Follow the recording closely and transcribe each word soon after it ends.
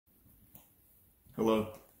Hello.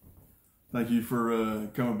 Thank you for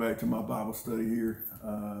coming back to my Bible study here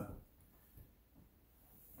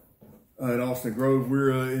at Austin Grove.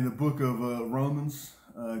 We're in the book of Romans,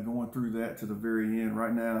 going through that to the very end.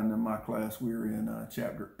 Right now in my class, we're in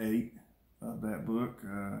chapter 8 of that book,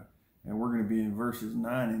 and we're going to be in verses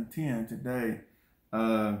 9 and 10 today.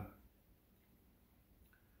 And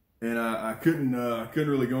I couldn't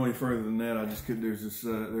really go any further than that. I just couldn't.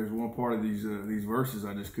 There's one part of these verses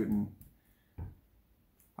I just couldn't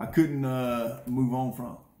move on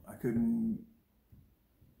from. I couldn't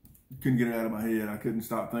get it out of my head. I couldn't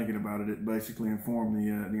stop thinking about it. It basically informed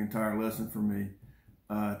the entire lesson for me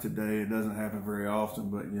today. It doesn't happen very often,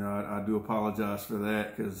 but I do apologize for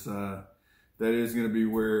that, because that is going to be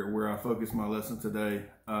where I focus my lesson today.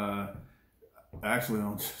 Actually,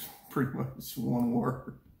 on just pretty much one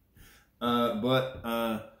word.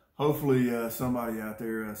 But hopefully somebody out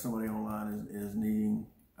there, somebody online is needing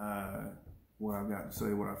what I've got to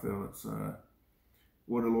say, what I feel it's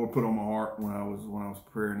what the Lord put on my heart when I was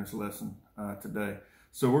preparing this lesson today.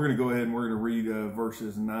 So we're going to go ahead and we're going to read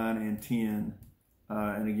verses 9 and 10,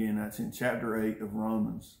 and again that's in chapter 8 of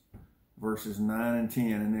Romans, verses 9 and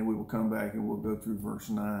 10, and then we will come back and we'll go through verse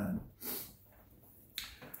 9.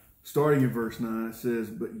 Starting in verse 9, it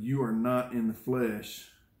says, "But you are not in the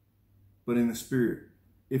flesh, but in the Spirit,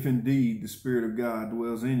 if indeed the Spirit of God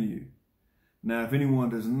dwells in you. Now, if anyone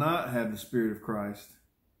does not have the Spirit of Christ,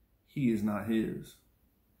 he is not his.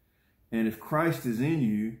 And if Christ is in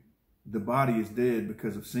you, the body is dead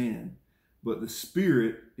because of sin, but the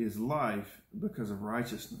Spirit is life because of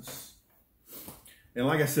righteousness." And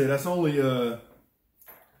like I said, that's only it's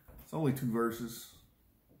only two verses.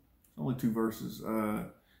 It's only two verses.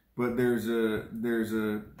 But there's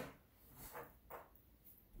a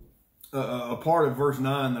part of verse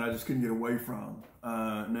 9 that I just couldn't get away from.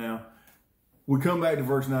 Now, we come back to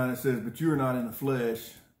verse 9. It says, "But you are not in the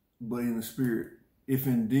flesh, but in the Spirit, if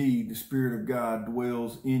indeed the Spirit of God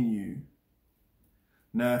dwells in you.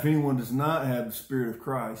 Now, if anyone does not have the Spirit of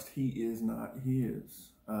Christ, he is not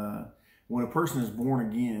his." When a person is born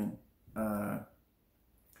again, they're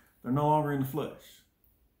no longer in the flesh,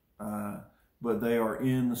 but they are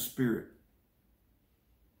in the Spirit.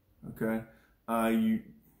 Okay?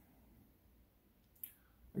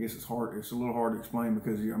 I guess it's hard. It's a little hard to explain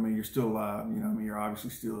because you're still alive. You're obviously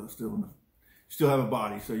still have a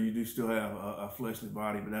body, so you do still have a fleshly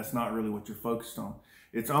body, but that's not really what you're focused on.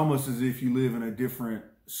 It's almost as if you live in a different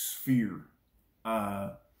sphere.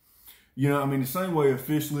 The same way a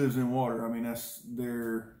fish lives in water.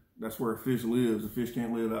 That's where a fish lives. A fish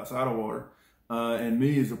can't live outside of water. And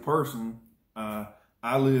me as a person, I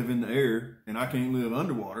live in the air, and I can't live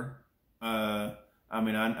underwater. I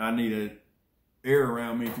need air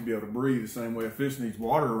around me to be able to breathe, the same way a fish needs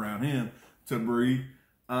water around him to breathe.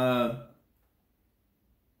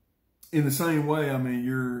 In the same way,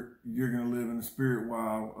 you're going to live in the Spirit,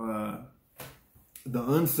 while the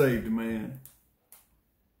unsaved man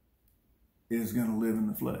is going to live in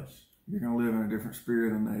the flesh. You're going to live in a different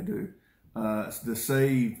spirit than they do. The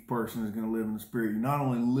saved person is going to live in the Spirit. You not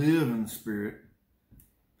only live in the Spirit,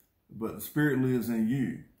 but the Spirit lives in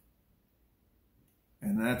you.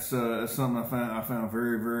 And that's something I found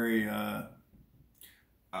very, very,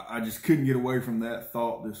 I just couldn't get away from that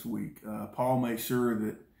thought this week. Paul makes sure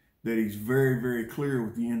that he's very, very clear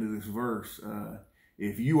with the end of this verse.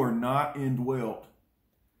 If you are not indwelt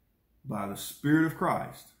by the Spirit of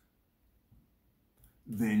Christ,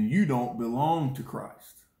 then you don't belong to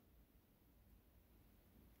Christ.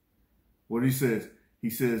 What he says? He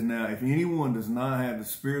says, "Now, if anyone does not have the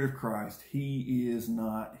Spirit of Christ, he is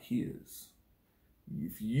not his."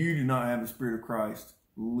 If you do not have the Spirit of Christ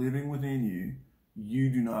living within you, you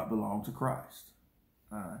do not belong to Christ.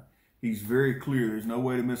 He's very clear. There's no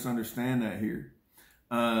way to misunderstand that here.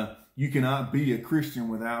 You cannot be a Christian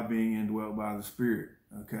without being indwelt by the Spirit.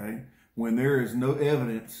 Okay? When there is no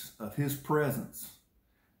evidence of His presence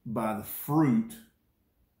by the fruit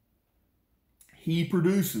He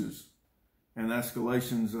produces, and that's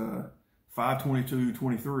Galatians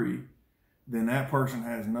 5:22-23, then that person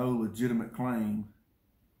has no legitimate claim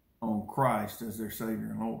on Christ as their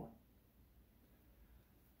Savior and Lord.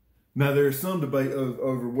 Now, there is some debate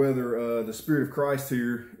over whether the Spirit of Christ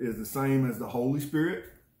here is the same as the Holy Spirit.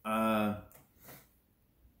 I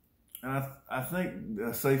think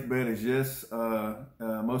a safe bet is yes.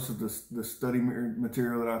 Most of the study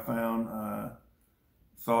material that I found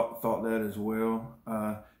thought that as well.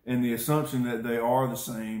 And the assumption that they are the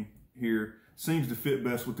same here seems to fit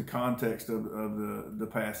best with the context of the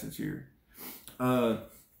passage here.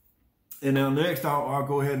 And now next, I'll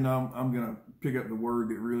go ahead and I'm going to pick up the word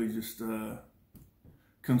that really just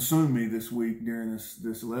consumed me this week during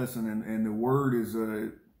this lesson, and the word is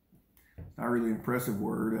not really an impressive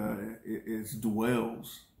word. It's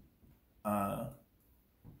dwells.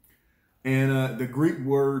 And the Greek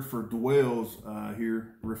word for dwells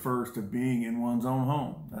here refers to being in one's own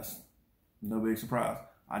home. That's no big surprise.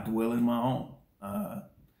 I dwell in my home.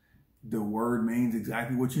 The word means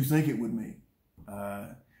exactly what you think it would mean.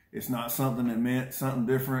 It's not something that meant something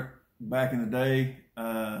different back in the day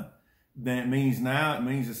than it means now. It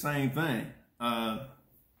means the same thing.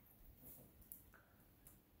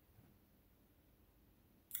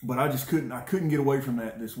 But I couldn't get away from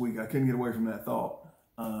that this week. I couldn't get away from that thought.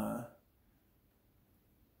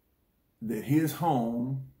 That his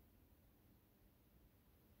home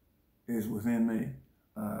is within me.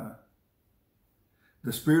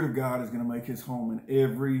 The Spirit of God is going to make his home in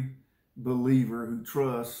every believer who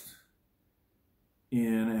trusts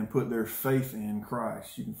in and put their faith in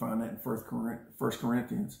Christ. You can find that in 1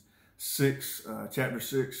 Corinthians 6, chapter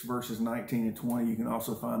 6, verses 19 and 20. You can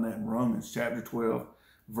also find that in Romans chapter 12,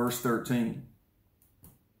 verse 13.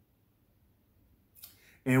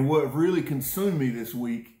 And what really consumed me this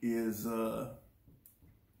week is a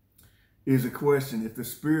question. If the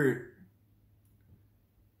Spirit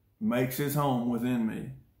makes his home within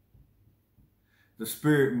me, the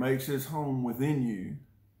Spirit makes his home within you,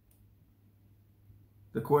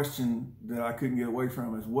 the question that I couldn't get away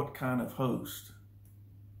from is, what kind of host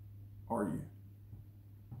are you?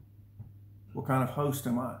 What kind of host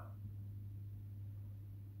am I?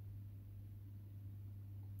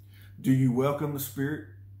 Do you welcome the Spirit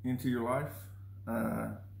into your life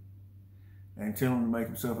and tell him to make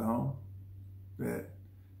himself at home? That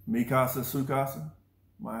mi casa su casa,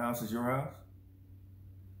 my house is your house?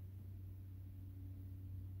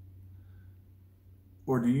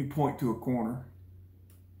 Or do you point to a corner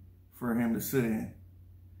for him to sit in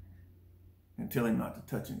and tell him not to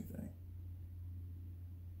touch anything?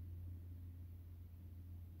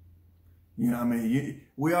 You know what I mean?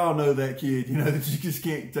 We all know that kid, you know, that you just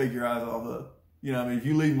can't take your eyes off of. You know what I mean? If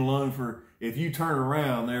you leave them alone if you turn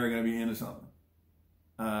around, they're going to be into something.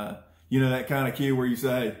 You know, that kind of kid where you say,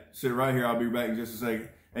 hey, sit right here, I'll be back in just a second.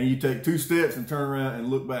 And you take 2 steps and turn around and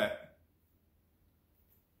look back.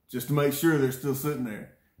 Just to make sure they're still sitting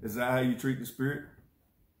there. Is that how you treat the Spirit?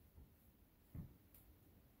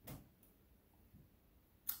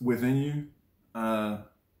 Within you? And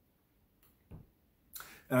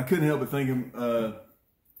I couldn't help but thinking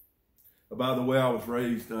about the way I was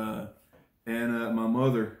raised. And my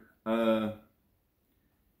mother,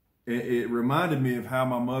 it reminded me of how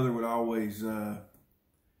my mother would always,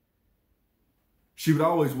 she would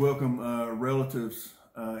always welcome relatives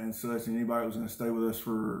and such, and anybody that was going to stay with us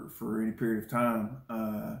for any period of time.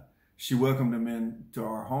 She welcomed them into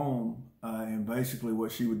our home, and basically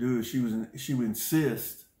what she would do is she would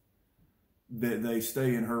insist that they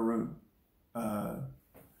stay in her room.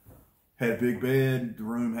 Had a big bed, the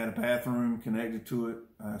room had a bathroom connected to it,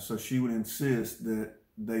 so she would insist that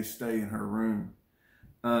they stay in her room.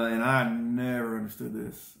 And I never understood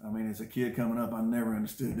this. I mean, as a kid coming up, I never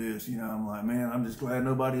understood this. You know, I'm like, man, I'm just glad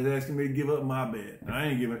nobody's asking me to give up my bed. They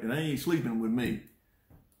ain't sleeping with me.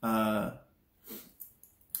 I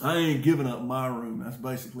ain't giving up my room. That's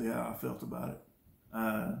basically how I felt about it.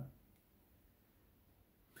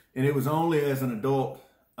 And it was only as an adult,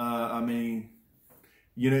 I mean,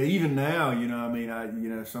 you know, even now, you know, I mean,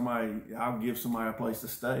 I'll give somebody a place to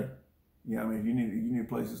stay. You know, I mean, if you need a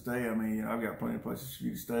place to stay, I mean, you know, I've got plenty of places for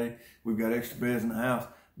you to stay. We've got extra beds in the house,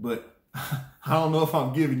 but I don't know if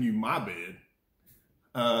I'm giving you my bed.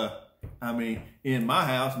 I mean, in my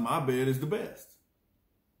house, my bed is the best.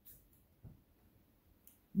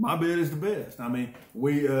 My bed is the best. I mean,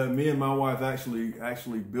 me and my wife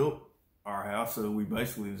actually built our house, so we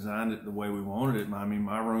basically designed it the way we wanted it. I mean,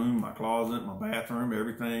 my room, my closet, my bathroom,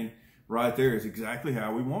 everything right there is exactly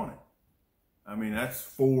how we want it. I mean, that's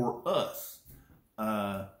for us.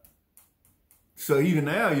 So even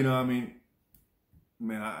now, you know, I mean,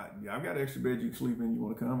 man, I've got extra bed you can sleep in. You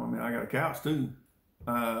want to come? I mean, I got a couch too.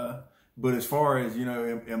 But as far as, you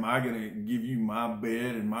know, am I going to give you my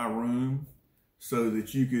bed and my room so that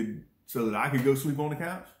I could go sleep on the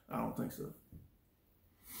couch? I don't think so.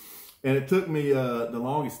 And it took me the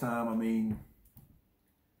longest time, I mean,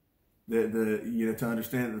 to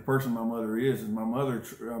understand that the person my mother is my mother.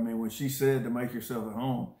 I mean, when she said to make yourself at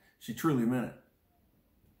home, she truly meant it.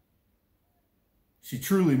 She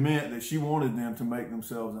truly meant that she wanted them to make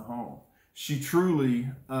themselves at home. She truly,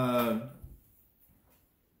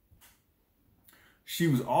 she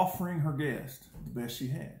was offering her guest the best she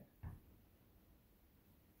had.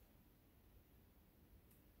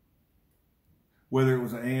 whether it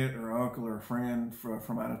was an aunt or uncle or a friend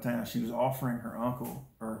from out of town, she was offering her uncle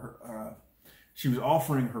or she was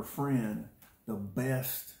offering her friend the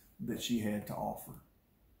best that she had to offer.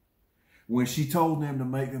 When she told them to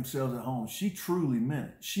make themselves at home, she truly meant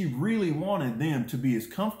it. She really wanted them to be as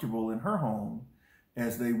comfortable in her home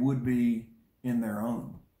as they would be in their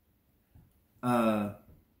own. And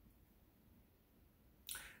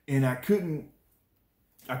I couldn't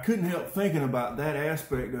help thinking about that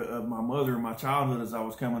aspect of my mother and my childhood as I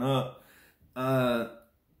was coming up,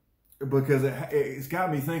 because it's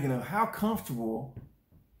got me thinking of how comfortable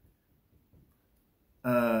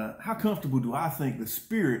do I think the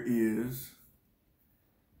Spirit is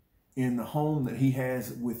in the home that He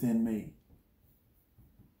has within me?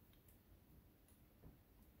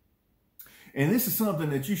 And this is something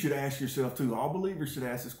that you should ask yourself too. All believers should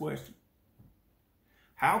ask this question.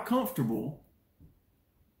 How comfortable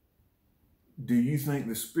do you think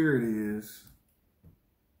the Spirit is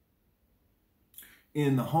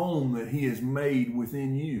in the home that He has made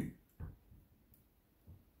within you?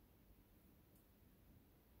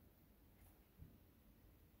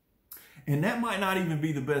 And that might not even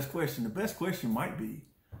be the best question. The best question might be,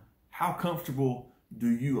 how comfortable do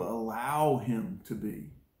you allow Him to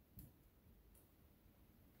be?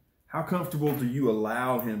 How comfortable do you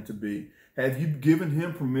allow Him to be? Have you given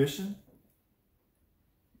Him permission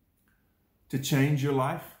to change your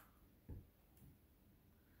life?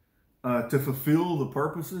 To fulfill the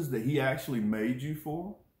purposes that He actually made you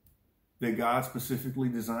for? That God specifically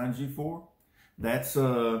designed you for? That's,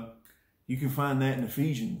 you can find that in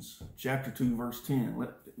Ephesians chapter 2, verse 10.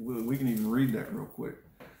 We can even read that real quick.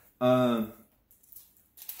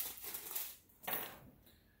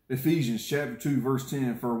 Ephesians chapter 2, verse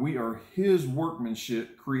 10, for we are His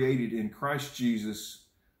workmanship created in Christ Jesus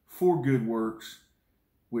for good works,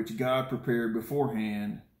 which God prepared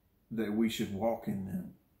beforehand that we should walk in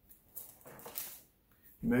them.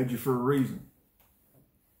 He made you for a reason.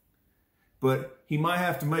 But He might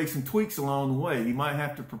have to make some tweaks along the way. He might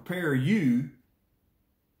have to prepare you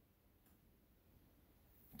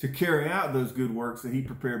to carry out those good works that He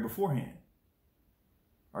prepared beforehand.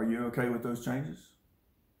 Are you okay with those changes?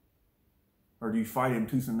 Or do you fight Him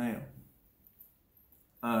tooth and nail?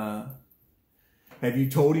 Have you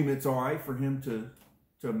told Him it's all right for Him to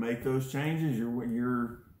make those changes?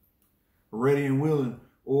 You're ready and willing.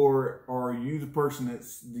 Or are you the person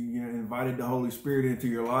that's invited the Holy Spirit into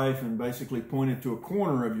your life and basically pointed to a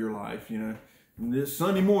corner of your life? This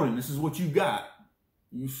Sunday morning, this is what you got.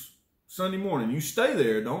 Sunday morning, you stay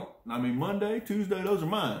there. Monday, Tuesday, those are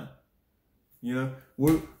mine.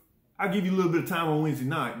 I'll give you a little bit of time on Wednesday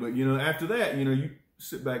night, but after that, you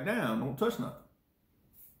sit back down. Don't touch nothing.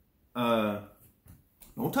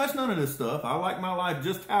 Don't touch none of this stuff. I like my life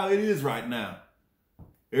just how it is right now.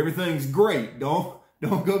 Everything's great. Don't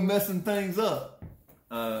go messing things up.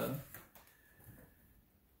 Tell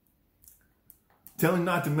Him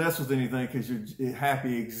not to mess with anything because you're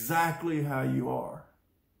happy exactly how you are.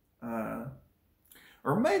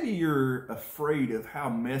 Or maybe you're afraid of how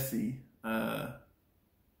messy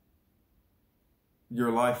your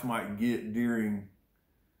life might get during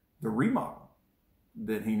the remodel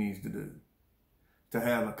that He needs to do to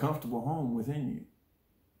have a comfortable home within you.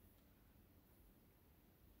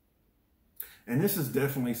 And this is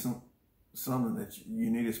definitely something that you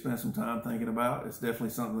need to spend some time thinking about. It's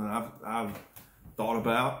definitely something that I've thought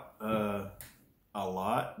about a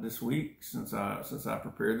lot this week since I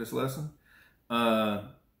prepared this lesson. And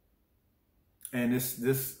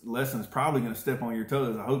this lesson is probably going to step on your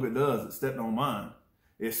toes. I hope it does. It stepped on mine.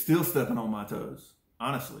 It's still stepping on my toes,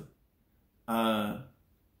 honestly. But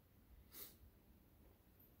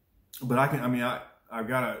I've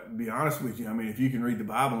got to be honest with you. If you can read the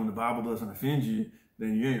Bible and the Bible doesn't offend you,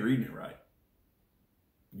 then you ain't reading it right.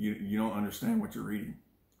 You don't understand what you're reading.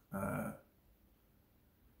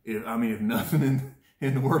 If nothing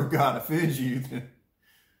in the Word of God offends you, then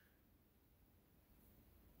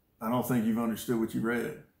I don't think you've understood what you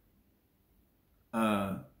read.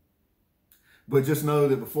 But just know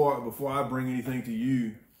that before I bring anything to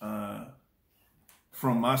you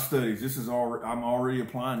from my studies, I'm already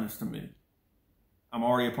applying this to me. I'm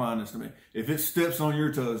already applying this to me. If it steps on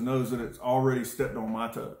your toes, knows that it's already stepped on my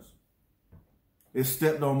toes. It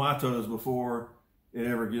stepped on my toes before it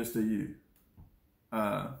ever gets to you.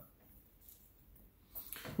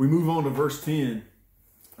 We move on to verse 10.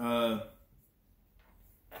 And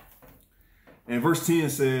verse 10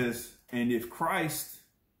 says, and if Christ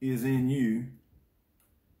is in you,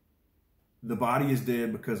 the body is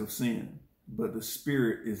dead because of sin, but the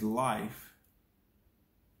Spirit is life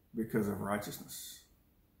because of righteousness.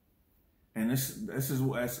 And this is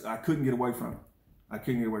what I couldn't get away from it. I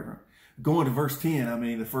couldn't get away from it. Going to verse 10, I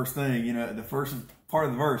mean, the first thing, you know, the first part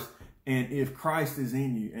of the verse, and if Christ is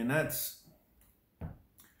in you, and that's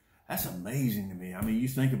amazing to me. I mean, you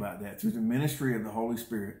think about that. Through the ministry of the Holy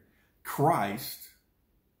Spirit, Christ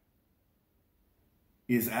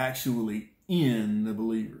is actually in the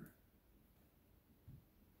believer.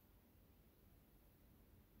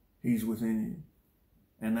 He's within you.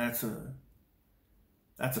 And that's a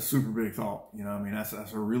super big thought. You know, I mean, that's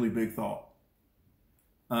a really big thought.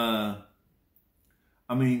 I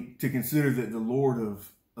mean, to consider that the Lord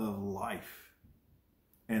of life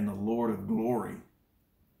and the Lord of glory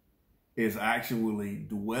is actually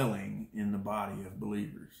dwelling in the body of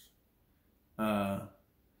believers.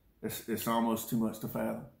 It's almost too much to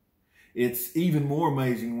fathom. It's even more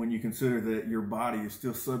amazing when you consider that your body is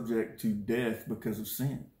still subject to death because of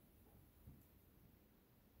sin.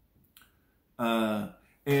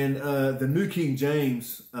 The New King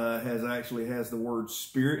James has the word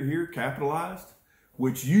spirit here capitalized,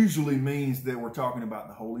 which usually means that we're talking about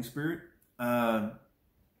the Holy Spirit. But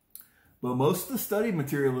most of the study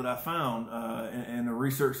material that I found and the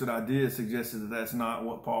research that I did suggested that that's not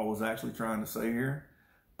what Paul was actually trying to say here.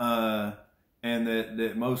 And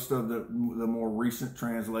that most of the more recent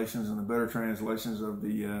translations and the better translations of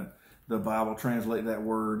the Bible translate that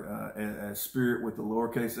word as spirit with the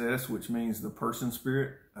lowercase s, which means the person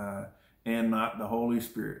spirit, and not the Holy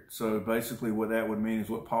Spirit. So basically what that would mean is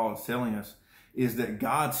what Paul is telling us is that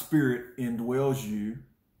God's Spirit indwells you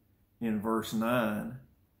in verse 9.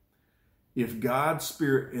 If God's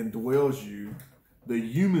Spirit indwells you, the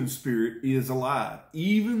human spirit is alive,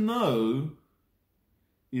 even though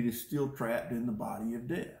it is still trapped in the body of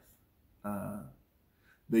death.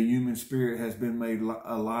 The human spirit has been made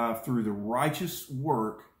alive through the righteous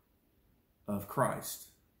work of Christ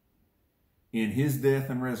in his death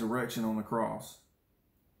and resurrection on the cross.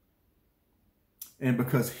 And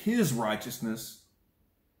because his righteousness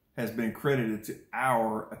has been credited to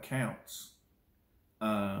our accounts.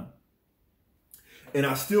 And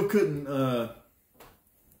I still couldn't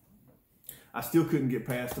get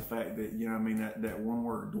past the fact that, you know, I mean, that one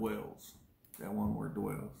word dwells. That one word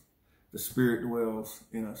dwells. The Spirit dwells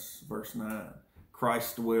in us, verse 9.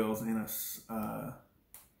 Christ dwells in us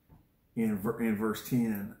in verse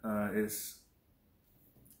 10.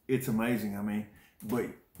 It's amazing. I mean, but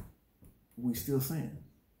we still sin.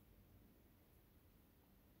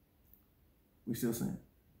 We still sin.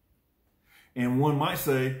 And one might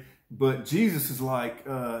say, but Jesus is like,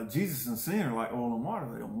 Jesus and sin are like oil and water.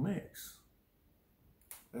 They don't mix.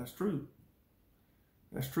 That's true.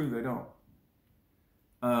 That's true. They don't.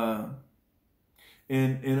 And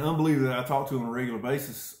an unbeliever that I talk to on a regular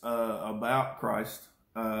basis about Christ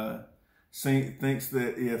thinks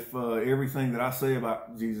that if everything that I say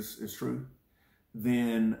about Jesus is true,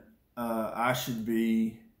 then I should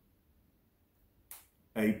be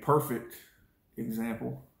a perfect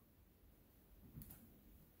example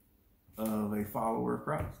of a follower of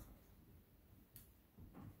Christ.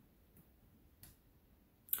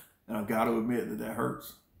 And I've got to admit that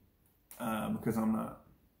hurts because I'm not.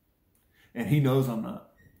 And he knows I'm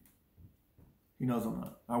not. He knows I'm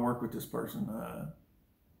not. I work with this person.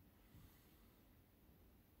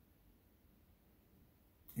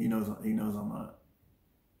 He knows I'm not.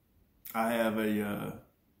 I have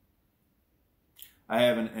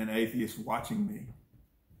an atheist watching me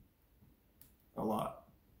a lot.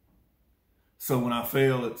 So when I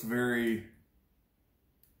fail,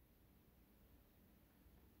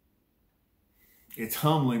 it's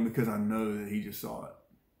humbling because I know that he just saw it.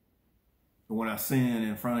 But when I sin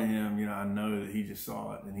in front of him, you know, I know that he just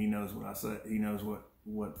saw it and he knows what I said. He knows what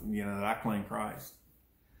you know, that I claim Christ.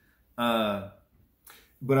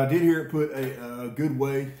 But I did hear it put a good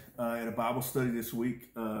way at a Bible study this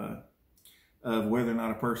week of whether or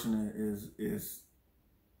not a person is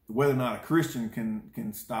whether or not a Christian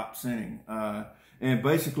can stop sinning. And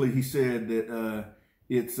basically he said that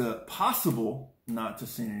it's possible not to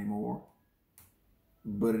sin anymore,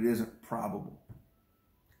 but it isn't probable.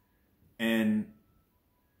 And,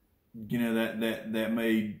 you know, that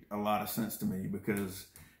made a lot of sense to me because,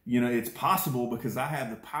 you know, it's possible because I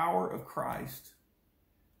have the power of Christ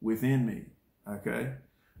within me. Okay.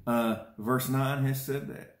 Verse 9 has said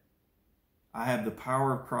that. I have the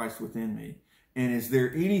power of Christ within me. And is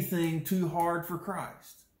there anything too hard for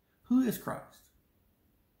Christ? Who is Christ?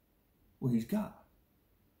 Well, he's God.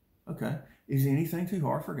 Okay. Is anything too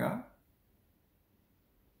hard for God?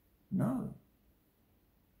 No.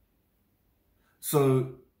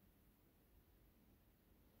 So,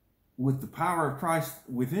 with the power of Christ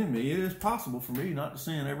within me, it is possible for me not to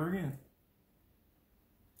sin ever again.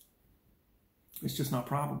 It's just not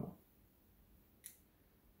probable.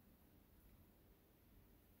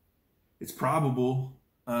 it's probable.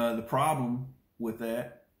 The problem with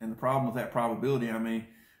that, and the problem with that probability, I mean,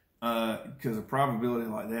 because a probability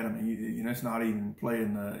like that, I mean, you know, it's not even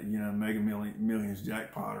playing the, you know, Mega Millions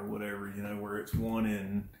jackpot or whatever, you know, where it's 1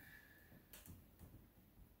 in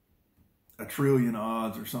a trillion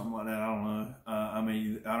odds or something like that. I don't know. I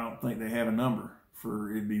mean, I don't think they have a number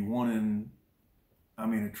for it'd be 1 in, I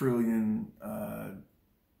mean, a trillion, I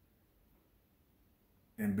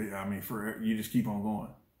mean, for you just keep on going.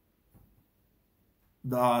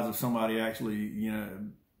 The odds of somebody actually, you know,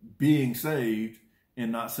 being saved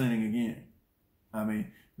and not sinning again. I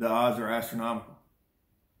mean, the odds are astronomical.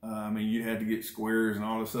 I mean, you had to get squares and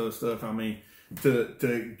all this other stuff. I mean,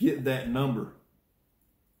 to get that number,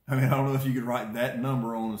 I mean, I don't know if you could write that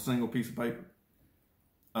number on a single piece of paper.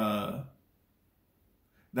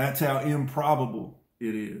 That's how improbable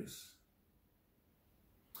it is.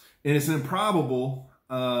 And it's improbable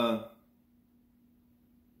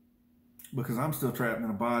because I'm still trapped in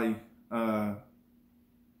a body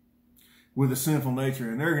with a sinful nature.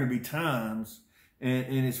 And there are going to be times,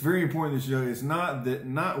 and it's very important to show, it's not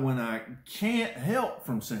when I can't help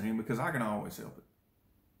from sinning, because I can always help it.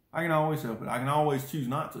 I can always help it. I can always choose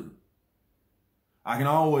not to. I can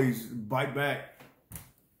always bite back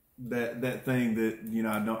that thing that, you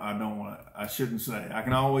know, I shouldn't say. I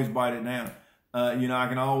can always bite it down. You know, I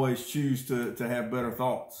can always choose to have better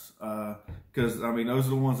thoughts. Cause I mean, those are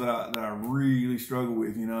the ones that I really struggle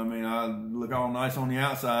with. You know what I mean? I look all nice on the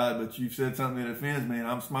outside, but you've said something that offends me and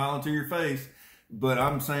I'm smiling to your face, but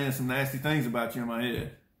I'm saying some nasty things about you in my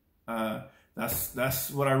head.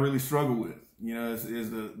 That's what I really struggle with, you know,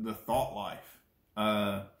 is the thought life.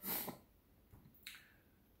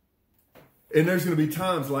 And there's going to be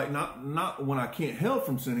times like not when I can't help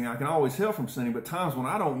from sinning. I can always help from sinning, but times when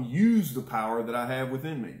I don't use the power that I have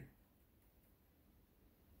within me.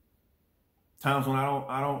 Times when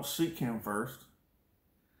I don't seek Him first.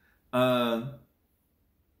 Times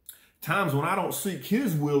when I don't seek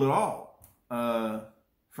His will at all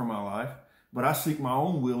for my life, but I seek my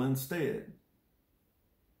own will instead.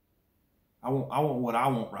 I want what I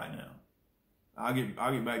want right now. I'll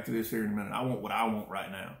get back to this here in a minute. I want what I want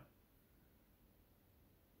right now.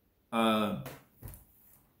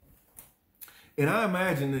 And I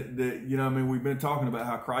imagine that, you know, I mean, we've been talking about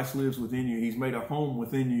how Christ lives within you. He's made a home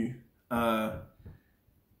within you.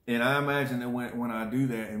 And I imagine that when I do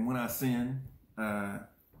that and when I sin, I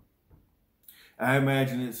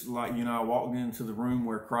imagine it's like, you know, I walked into the room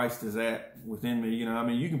where Christ is at within me. You know, I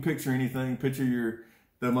mean, you can picture anything. Picture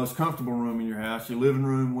the most comfortable room in your house, your living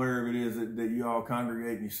room, wherever it is that you all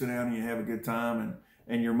congregate and you sit down and you have a good time,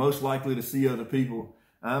 and you're most likely to see other people.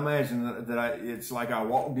 I imagine it's like I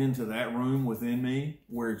walked into that room within me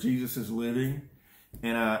where Jesus is living,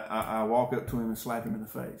 and I walk up to Him and slap Him in the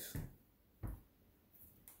face.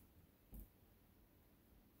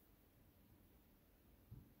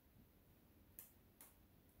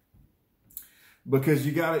 Because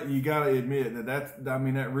you gotta admit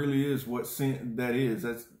that really is what sin that is.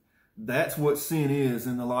 That's what sin is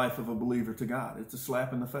in the life of a believer to God. It's a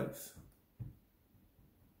slap in the face.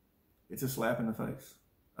 It's a slap in the face.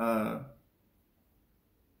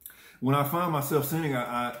 When I find myself sinning,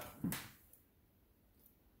 I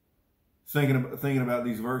thinking about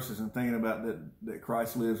these verses and thinking about that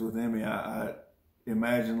Christ lives within me, I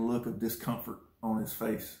imagine a look of discomfort on His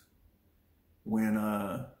face when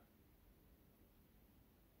I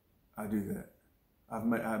do that.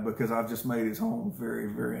 Because I've just made His home very,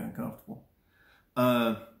 very uncomfortable.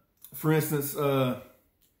 For instance,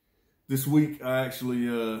 this week I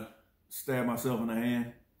actually stabbed myself in the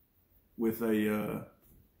hand with a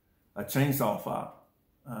chainsaw file.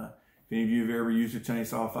 If any of you have ever used a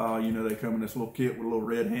chainsaw file, you know they come in this little kit with a little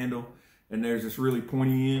red handle, and there's this really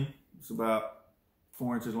pointy end. It's about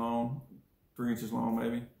 4 inches long, 3 inches long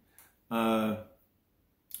maybe,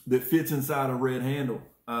 that fits inside a red handle.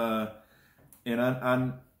 And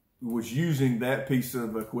I was using that piece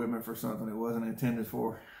of equipment for something it wasn't intended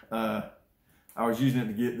for. I was using it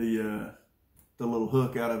to get the little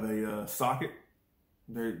hook out of a socket.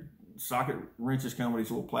 The socket wrenches come with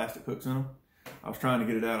these little plastic hooks in them. I was trying to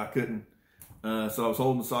get it out, I couldn't. So I was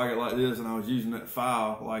holding the socket like this, and I was using that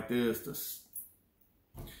file like this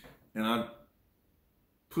and I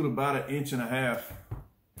put about 1.5 inches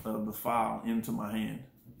of the file into my hand,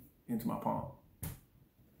 into my palm.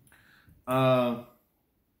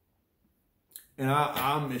 And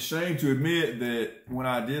I'm ashamed to admit that when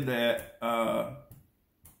I did that,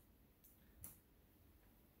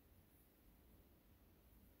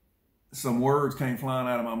 some words came flying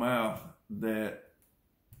out of my mouth that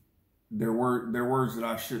they're words that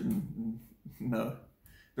I shouldn't know.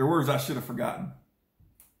 They're words I should have forgotten.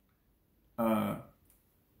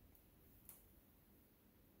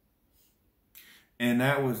 And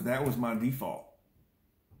that was my default.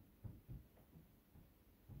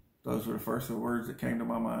 Those were the first words that came to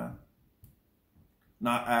my mind.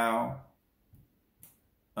 Not ow.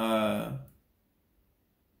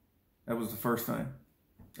 That was the first thing.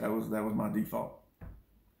 That was my default.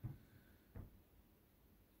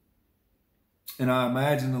 And I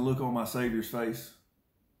imagine the look on my Savior's face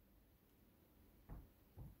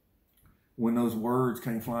when those words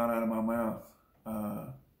came flying out of my mouth.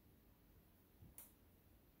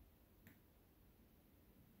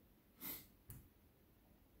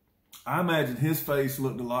 I imagine his face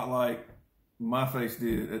looked a lot like my face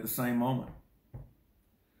did at the same moment.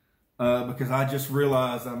 Because I just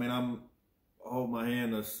realized, I'm holding my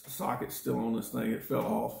hand, the socket's still on this thing, it fell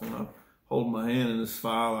off, and I'm holding my hand in this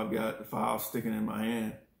file. I've got the file sticking in my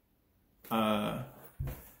hand.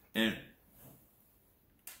 And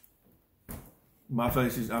my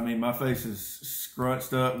face is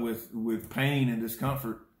scrunched up with pain and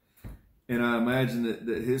discomfort. And I imagine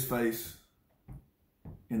that his face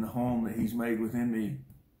in the home that he's made within me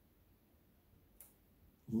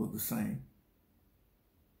look the same.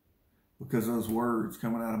 Because those words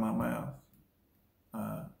coming out of my mouth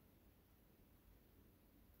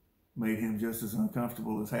made him just as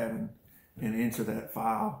uncomfortable as having an inch of that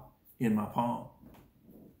file in my palm.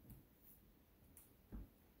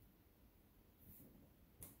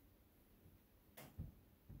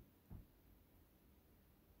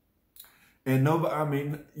 And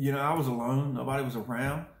nobody, I was alone. Nobody was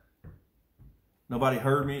around. Nobody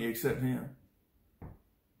heard me except him.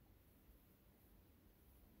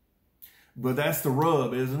 But that's the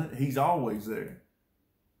rub, isn't it? He's always there.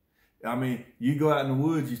 You go out in the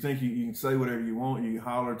woods, you think you can say whatever you want, you can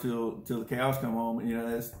holler till the cows come home.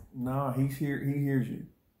 No, he's here. He hears you.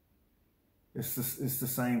 It's the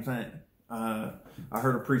same thing. I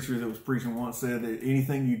heard a preacher that was preaching once said that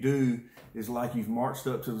anything you do is like you've marched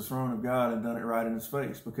up to the throne of God and done it right in his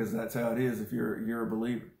face, because that's how it is if you're a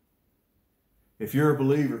believer. If you're a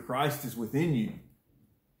believer, Christ is within you.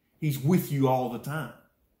 He's with you all the time.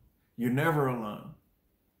 You're never alone.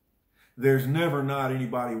 There's never not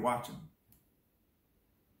anybody watching.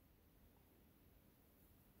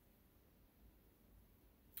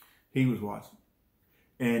 He was watching.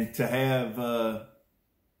 And to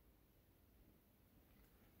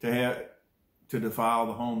defile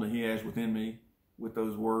the home that he has within me with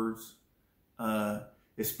those words,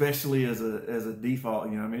 especially as a default, it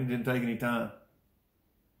didn't take any time.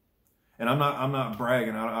 And I'm not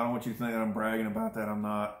bragging. I don't want you to think that I'm bragging about that. I'm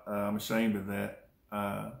not. I'm ashamed of that.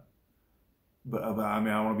 But I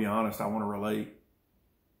want to be honest. I want to relate.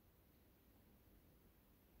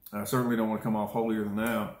 I certainly don't want to come off holier than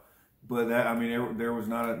thou. But there was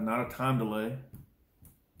not a time delay.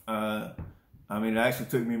 It actually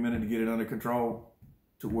took me a minute to get it under control,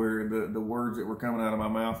 to where the words that were coming out of my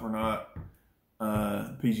mouth were not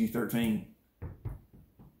PG-13.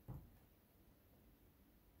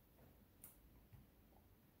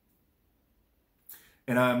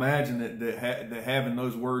 And I imagine that having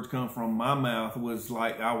those words come from my mouth was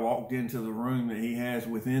like I walked into the room that he has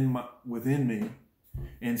within me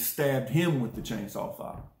and stabbed him with the chainsaw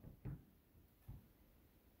file.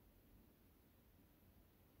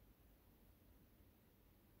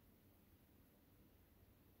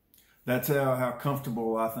 That's how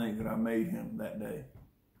comfortable I think that I made him that day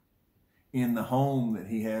in the home that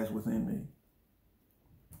he has within me.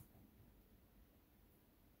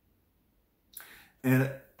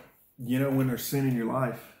 And, when there's sin in your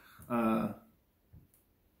life,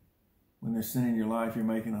 you're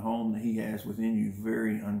making a home that he has within you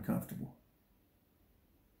very uncomfortable.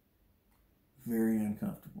 Very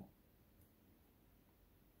uncomfortable.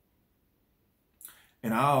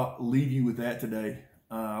 And I'll leave you with that today.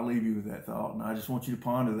 I'll leave you with that thought. And I just want you to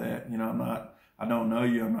ponder that. I don't know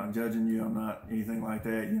you. I'm not judging you. I'm not anything like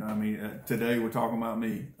that. Today we're talking about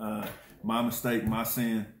me, my mistake, my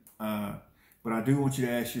sin. But I do want you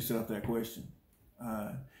to ask yourself that question.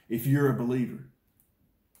 If you're a believer,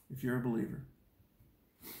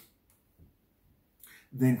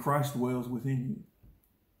 then Christ dwells within you.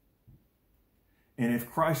 And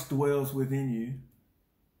if Christ dwells within you,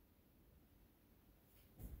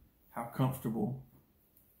 how comfortable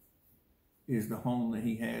is the home that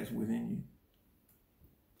he has within you?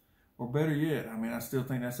 Or better yet, I still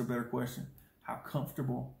think that's a better question. How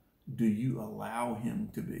comfortable do you allow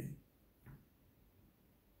him to be?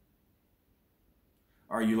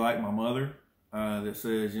 Are you like my mother that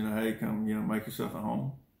says, hey, come, make yourself at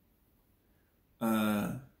home?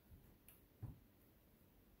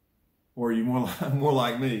 Or are you more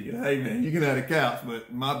like me? Hey, man, you can have a couch,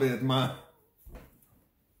 but my bed's mine.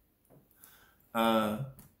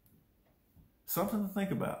 something to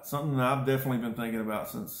think about. Something that I've definitely been thinking about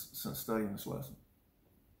since studying this lesson.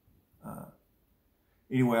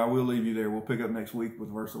 Anyway, I will leave you there. We'll pick up next week with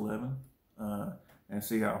verse 11 and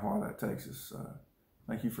see how far that takes us.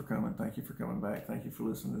 Thank you for coming. Thank you for coming back. Thank you for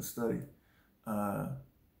listening to this study.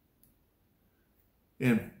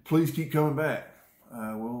 And please keep coming back.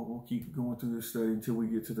 We'll keep going through this study until we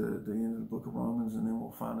get to the end of the book of Romans, and then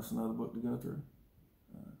we'll find us another book to go through.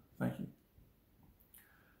 Thank you.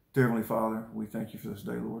 Dear Heavenly Father, we thank you for this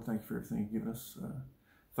day, Lord. Thank you for everything you've given us.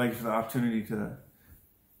 Thank you for the opportunity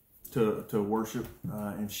to worship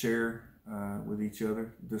and share with each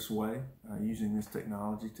other this way, using this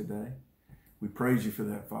technology today. We praise you for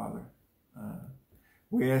that, Father.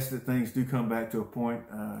 We ask that things do come back to a point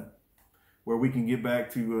where we can get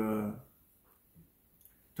back to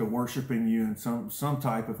worshiping you in some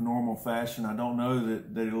type of normal fashion. I don't know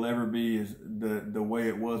that it'll ever be as the way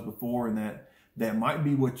it was before, and that might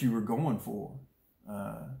be what you were going for.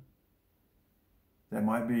 That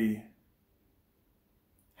might be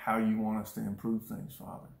how you want us to improve things,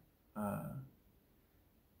 Father.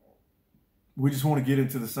 We just want to get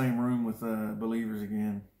into the same room with believers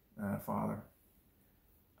again, Father,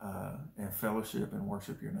 and fellowship and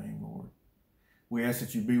worship your name, Lord. We ask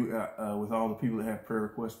that you be with all the people that have prayer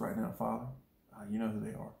requests right now, Father. You know who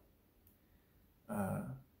they are.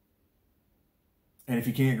 And if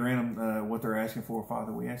you can't grant them what they're asking for,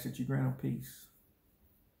 Father, we ask that you grant them peace.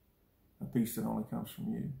 A peace that only comes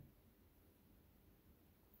from you.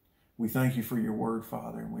 We thank you for your word,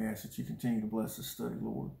 Father, and we ask that you continue to bless this study,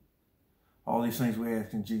 Lord. All these things we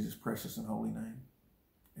ask in Jesus' precious and holy name.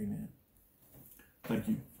 Amen. Thank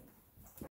you.